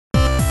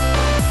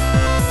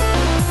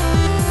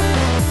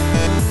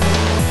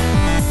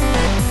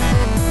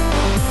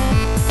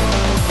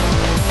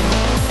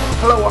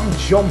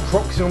John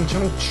Proxy on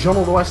channel John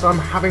All the West. I'm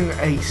having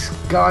a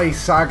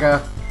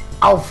SkySaga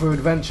Alpha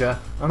adventure,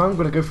 and I'm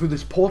going to go through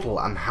this portal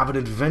and have an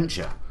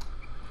adventure.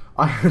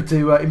 I had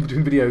to, in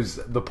between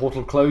videos, the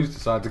portal closed,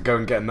 so I had to go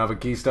and get another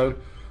keystone.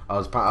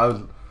 I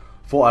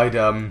thought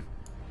I'd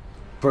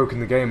broken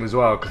the game as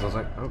well, because I was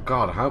like, oh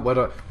god, where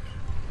do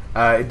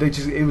I...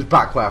 it was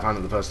back where I found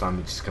it the first time.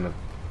 It just kind of,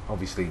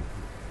 obviously...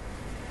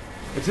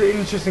 It's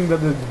interesting that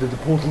the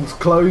portal's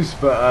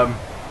closed, but,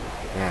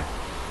 yeah.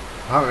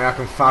 Apparently I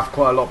can faff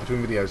quite a lot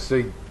between videos, so...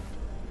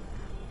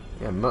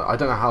 Yeah, I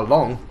don't know how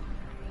long,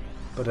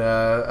 but,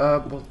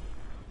 well...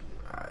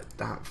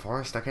 that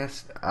forest, I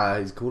guess,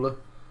 is cooler.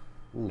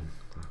 Ooh,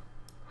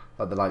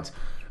 like the lights.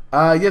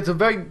 Yeah, it's a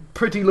very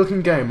pretty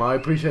looking game, I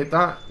appreciate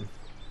that.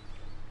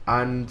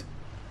 And...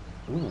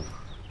 Ooh.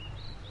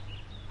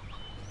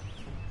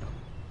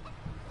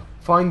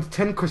 Find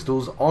 10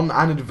 crystals on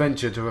an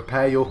adventure to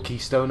repair your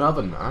keystone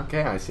oven.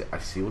 Okay, I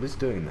see what it's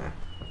doing there.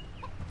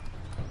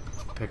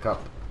 Pick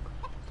up.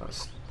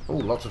 That's, oh,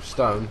 lots of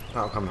stone.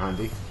 That'll come in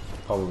handy.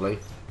 Probably.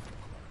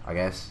 I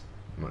guess.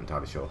 I'm not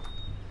entirely sure.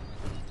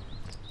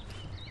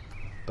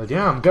 But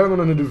yeah, I'm going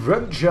on an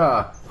adventure.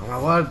 Oh my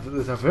word,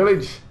 there's a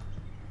village.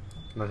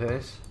 Can I hear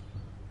this?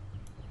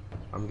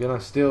 I'm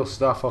gonna steal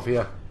stuff off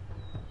here.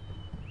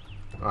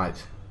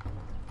 Right.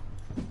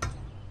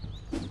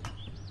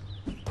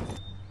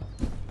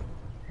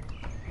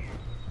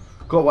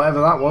 Got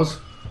whatever that was.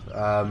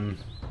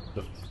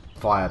 The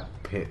fire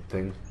pit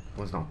thing.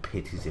 Well, it's not a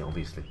pit, is it,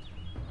 obviously.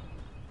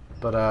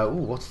 But, ooh,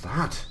 what's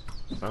that?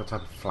 Is that a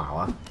type of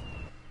flower?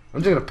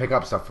 I'm just gonna pick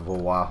up stuff for a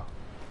while.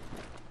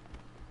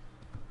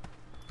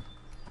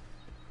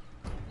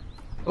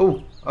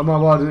 Oh my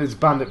word, it's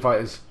bandit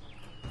fighters.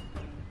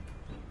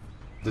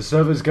 The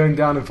server's going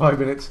down in 5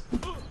 minutes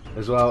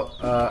as well.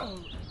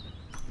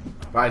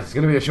 Right, it's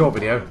gonna be a short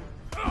video.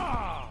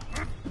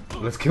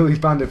 Let's kill these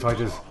bandit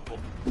fighters.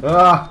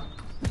 Ah!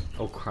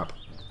 Oh crap.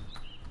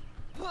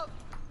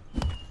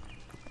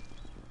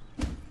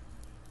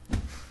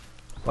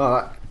 Well,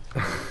 that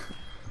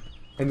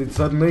ended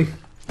suddenly.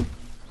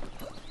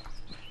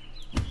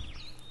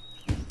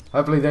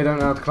 Hopefully they don't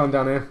know how to climb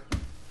down here.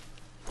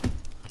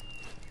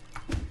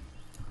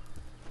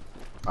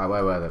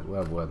 Alright,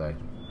 where were they?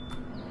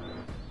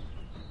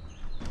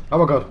 Oh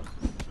my god.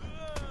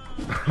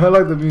 I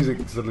like the music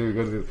suddenly we're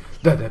going to do.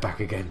 They're back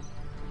again.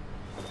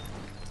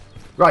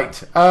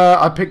 Right,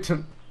 I picked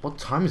an... What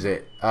time is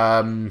it?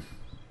 I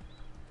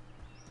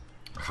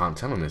can't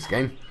tell on this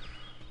game.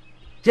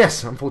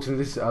 Yes,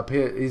 unfortunately this up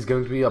here is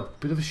going to be a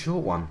bit of a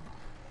short one.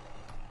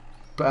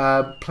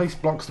 Place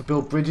blocks to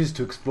build bridges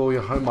to explore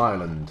your home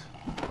island.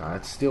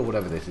 Let's steal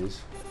whatever this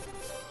is.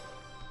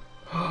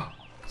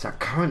 It's that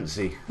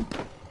currency.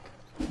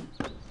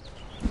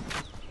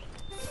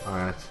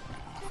 Alright.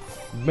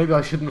 Maybe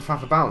I shouldn't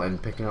faff about then,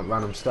 picking up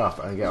random stuff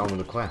and get on with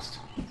the quest.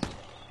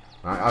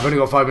 Alright, I've only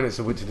got 5 minutes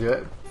of which to do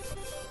it.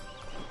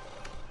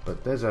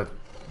 But there's a...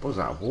 What was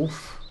that, a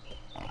wolf?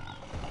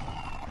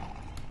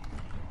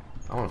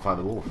 I want to fight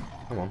the wolf.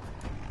 Come on.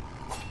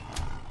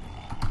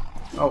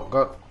 Oh,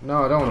 God.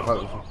 No, I don't want to fight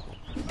the wolf.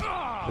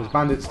 There's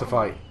bandits to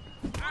fight.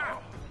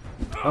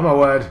 Oh my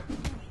word.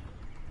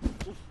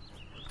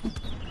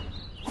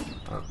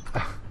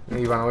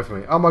 He ran away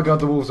from me. Oh my god,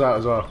 the wolf's out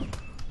as well.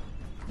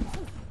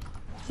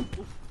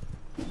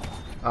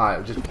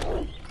 Alright,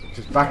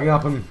 just backing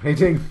up and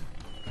hitting.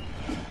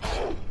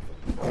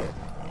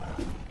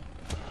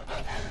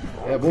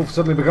 Yeah, wolf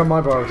suddenly become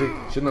my priority.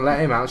 Shouldn't have let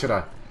him out, should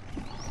I?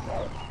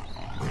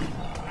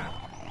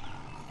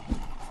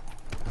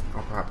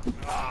 Oh crap.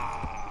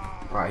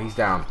 Right, he's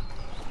down.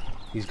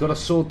 He's got a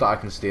sword that I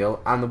can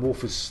steal, and the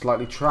wolf is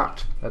slightly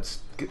trapped. That's...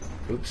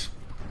 Oops.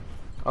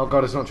 Oh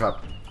god, it's not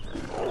trapped.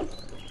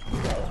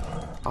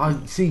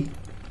 See,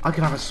 I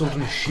could have a sword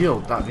and a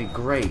shield. That'd be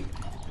great.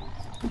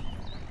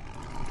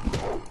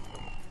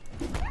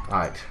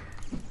 Right.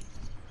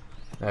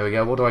 There we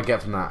go. What do I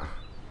get from that?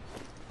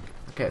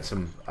 I get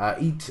some...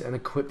 eat and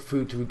equip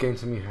food to regain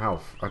some of your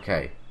health.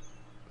 Okay.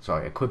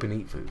 Sorry, equip and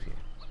eat food here.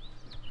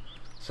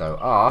 So,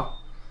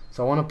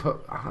 so I want to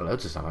put...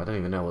 loads of stuff. I don't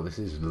even know what this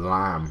is.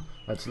 Lamb.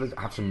 Let's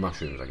have some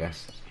mushrooms, I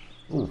guess.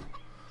 Ooh.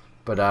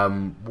 But,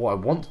 what I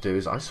want to do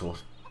is I saw...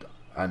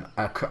 An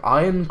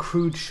iron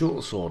crude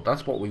short sword.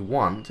 That's what we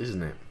want,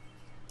 isn't it?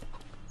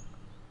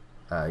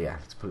 Yeah,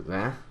 let's put it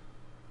there.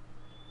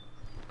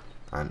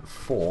 And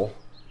 4.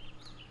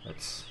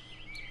 Let's...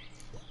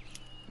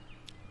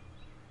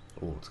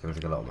 Oh, it's going to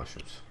take a lot of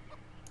mushrooms.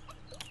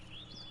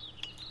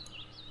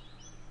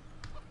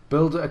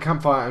 Build a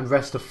campfire and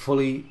rest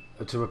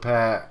to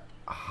repair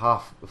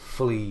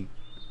fully...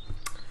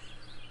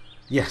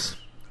 Yes.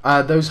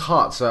 Those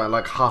hearts are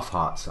like half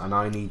hearts, and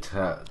I need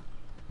to...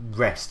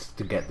 rest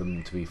to get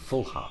them to be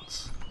full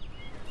hearts.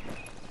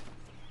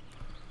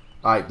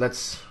 Alright,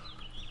 let's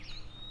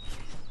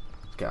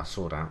get our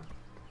sword out.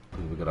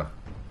 We gotta...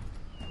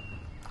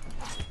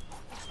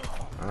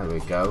 There we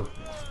go.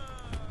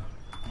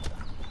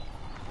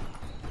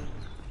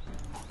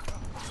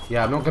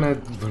 Yeah, I'm not gonna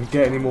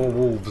get any more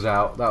wolves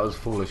out. That was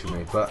foolish of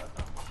me, but...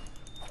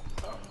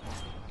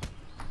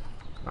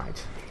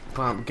 Right.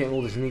 Wow, I'm getting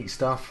all this neat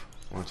stuff.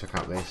 I want to check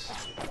out this.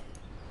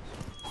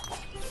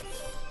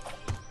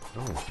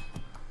 Oh.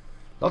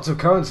 Lots of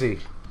currency.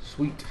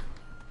 Sweet.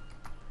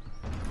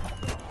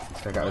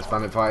 Let's check out this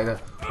bandit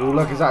fighter. Oh,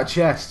 look, is that a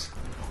chest?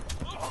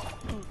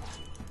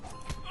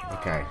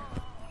 Okay.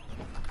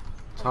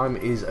 Time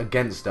is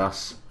against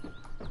us.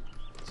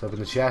 Let's open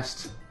the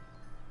chest.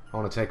 I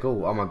want to take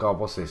all. Oh my god,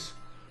 what's this?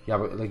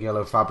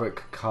 Yellow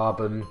fabric,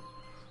 carbon,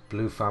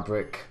 blue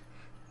fabric,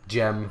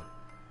 gem,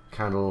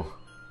 candle,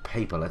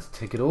 paper. Let's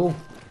take it all.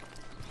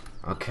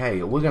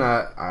 Okay, we're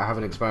gonna have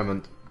an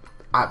experiment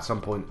at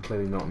some point.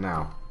 Clearly not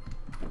now,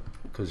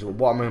 because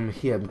what I'm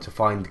here to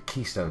find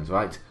keystones,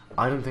 right?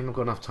 I don't think I've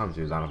got enough time to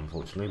do that,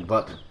 unfortunately.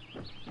 But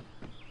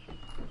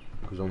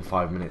it was on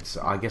 5 minutes.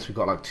 I guess we've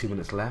got like 2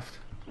 minutes left.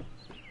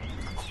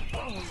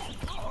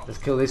 Let's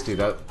kill this dude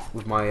though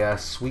with my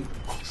sweet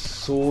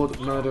sword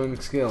murdering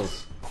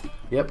skills.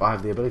 Yep, I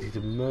have the ability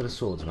to murder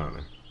swords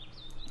apparently.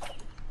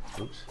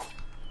 Oops.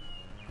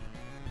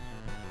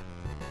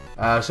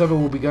 Server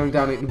will be going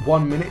down in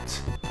 1 minute,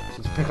 so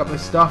let's pick up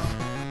this stuff.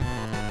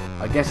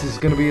 I guess this is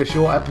going to be a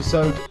short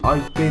episode.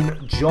 I've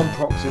been John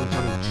Proxy on the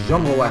channel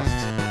John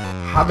West,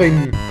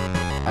 having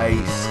a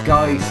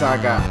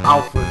SkySaga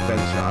Alpha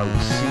adventure. I will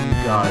see you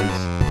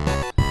guys